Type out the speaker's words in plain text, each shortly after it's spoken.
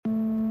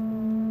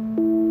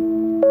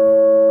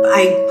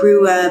I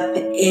grew up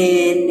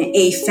in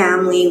a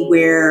family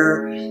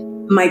where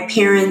my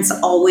parents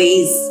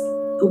always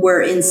were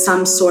in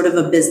some sort of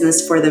a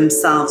business for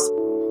themselves.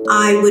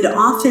 I would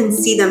often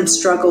see them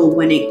struggle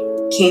when it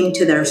came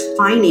to their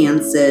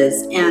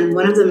finances. And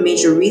one of the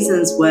major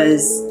reasons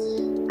was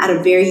at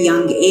a very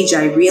young age,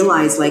 I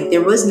realized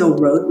there was no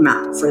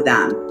roadmap for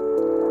them.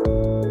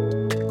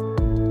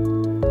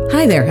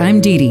 Hi there,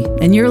 I'm Dee Dee,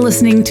 and you're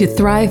listening to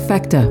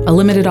Thrivefecta, a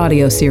limited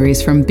audio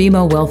series from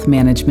BMO Wealth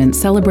Management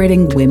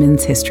celebrating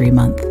Women's History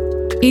Month.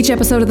 Each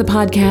episode of the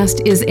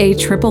podcast is a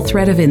triple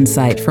thread of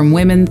insight from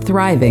women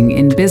thriving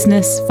in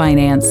business,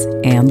 finance,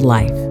 and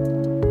life.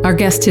 Our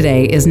guest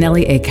today is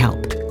Nellie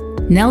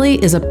Akalp.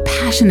 Nellie is a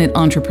passionate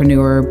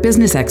entrepreneur,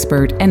 business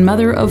expert, and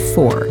mother of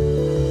 4.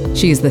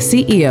 She is the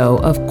CEO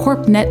of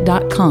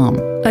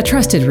CorpNet.com, a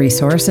trusted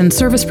resource and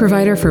service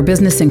provider for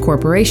business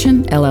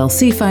incorporation,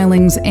 LLC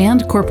filings,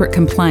 and corporate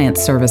compliance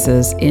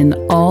services in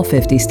all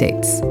 50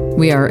 states.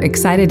 We are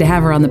excited to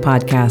have her on the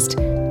podcast.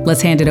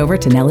 Let's hand it over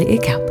to Nellie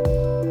Akalp.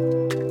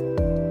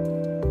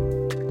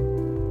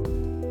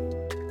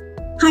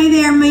 Hi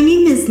there, my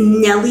name is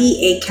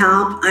Nellie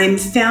Akalp. I'm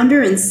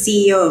founder and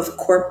CEO of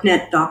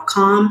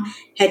CorpNet.com,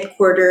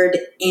 headquartered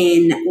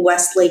in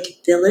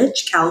Westlake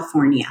Village,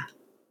 California.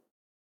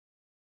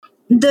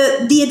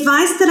 The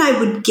advice that I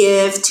would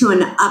give to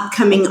an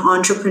upcoming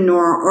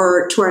entrepreneur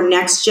or to our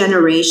next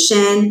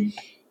generation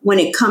when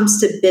it comes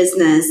to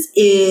business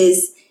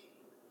is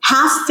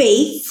have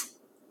faith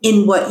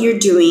in what you're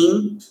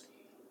doing.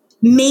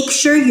 Make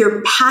sure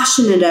you're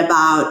passionate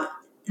about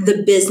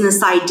the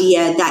business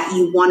idea that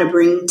you want to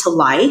bring to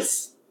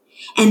life,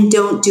 and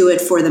don't do it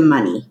for the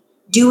money.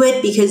 Do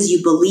it because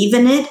you believe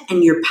in it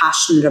and you're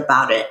passionate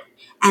about it,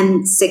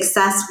 and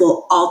success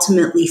will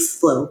ultimately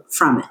flow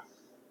from it.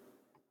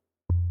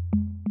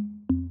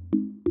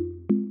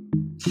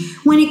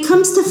 When it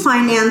comes to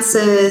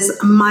finances,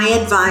 my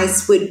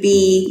advice would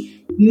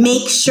be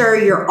make sure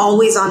you're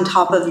always on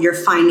top of your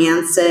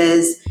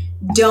finances.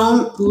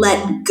 Don't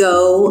let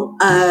go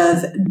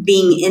of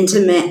being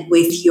intimate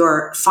with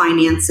your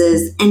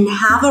finances, and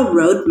have a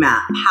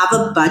roadmap, have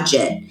a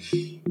budget.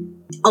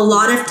 A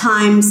lot of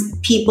times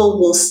people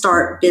will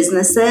start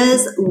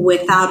businesses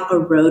without a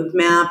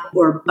roadmap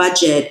or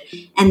budget,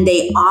 and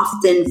they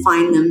often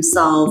find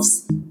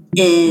themselves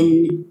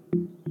in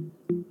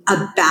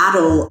a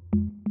battle.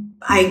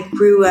 I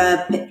grew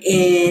up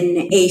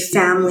in a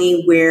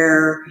family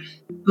where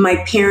my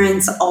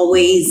parents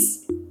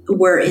always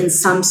were in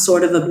some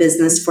sort of a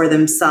business for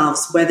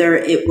themselves, whether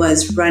it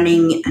was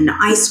running an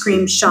ice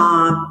cream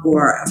shop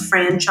or a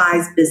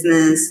franchise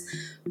business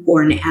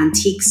or an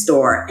antique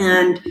store.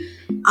 And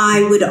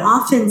I would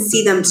often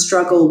see them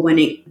struggle when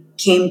it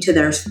came to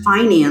their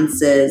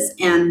finances.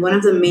 And one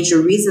of the major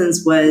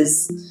reasons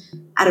was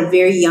at a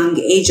very young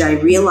age, I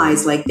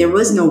realized there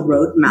was no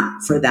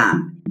roadmap for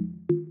them.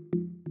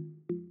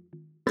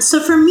 So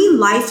for me,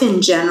 life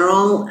in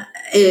general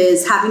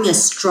is having a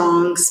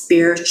strong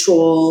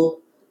spiritual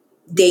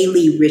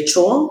daily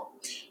ritual.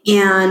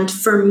 And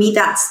for me,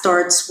 that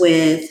starts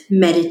with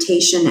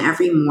meditation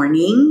every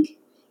morning,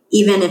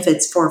 even if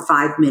it's for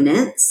 5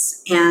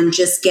 minutes, and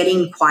just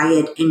getting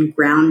quiet and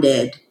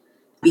grounded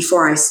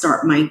before I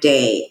start my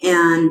day.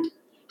 And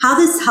how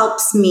this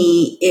helps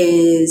me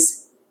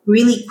is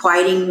really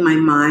quieting my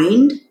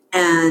mind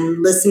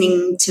and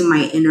listening to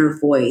my inner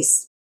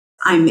voice.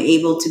 I'm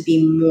able to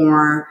be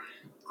more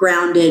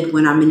grounded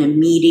when I'm in a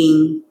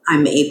meeting.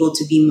 I'm able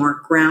to be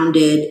more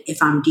grounded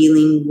if I'm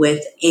dealing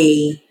with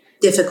a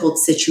difficult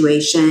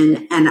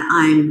situation, and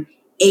I'm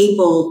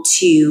able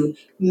to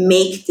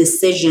make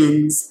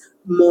decisions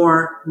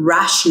more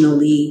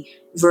rationally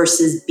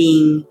versus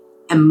being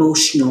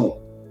emotional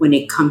when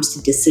it comes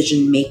to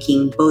decision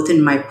making, both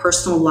in my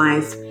personal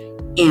life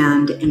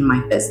and in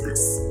my business.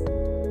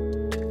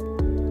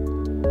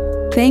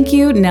 Thank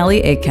you,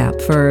 Nellie Akalp,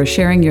 for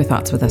sharing your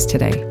thoughts with us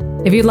today.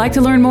 If you'd like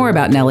to learn more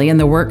about Nellie and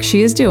the work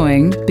she is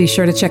doing, be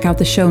sure to check out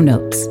the show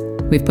notes.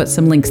 We've put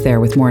some links there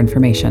with more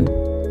information.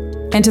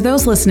 And to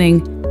those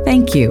listening,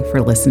 thank you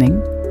for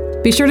listening.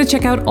 Be sure to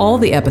check out all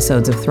the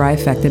episodes of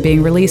Thrivefecta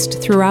being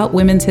released throughout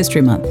Women's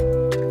History Month.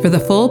 For the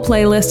full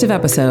playlist of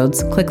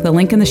episodes, click the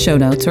link in the show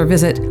notes or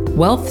visit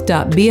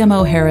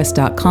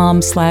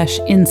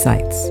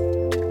wealth.bmoharris.com/insights.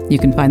 You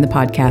can find the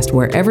podcast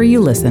wherever you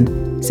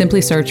listen.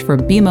 Simply search for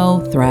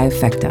BMO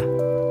Thrivefecta.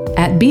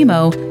 At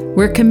BMO,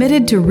 we're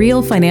committed to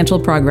real financial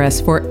progress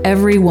for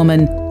every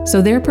woman,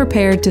 so they're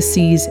prepared to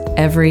seize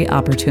every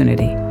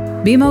opportunity.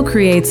 BMO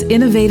creates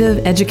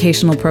innovative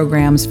educational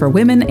programs for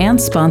women and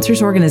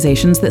sponsors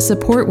organizations that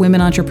support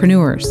women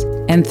entrepreneurs.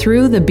 And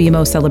through the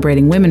BMO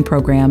Celebrating Women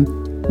program,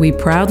 we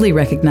proudly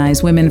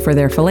recognize women for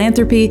their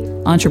philanthropy,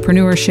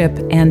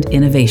 entrepreneurship, and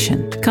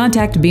innovation.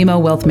 Contact BMO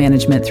Wealth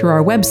Management through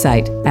our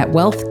website at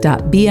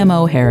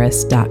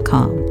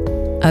wealth.bmoharris.com.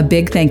 A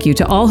big thank you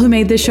to all who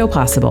made this show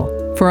possible.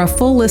 For a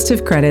full list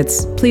of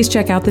credits, please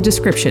check out the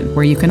description,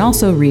 where you can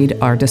also read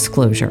our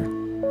disclosure.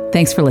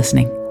 Thanks for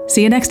listening.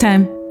 See you next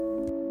time.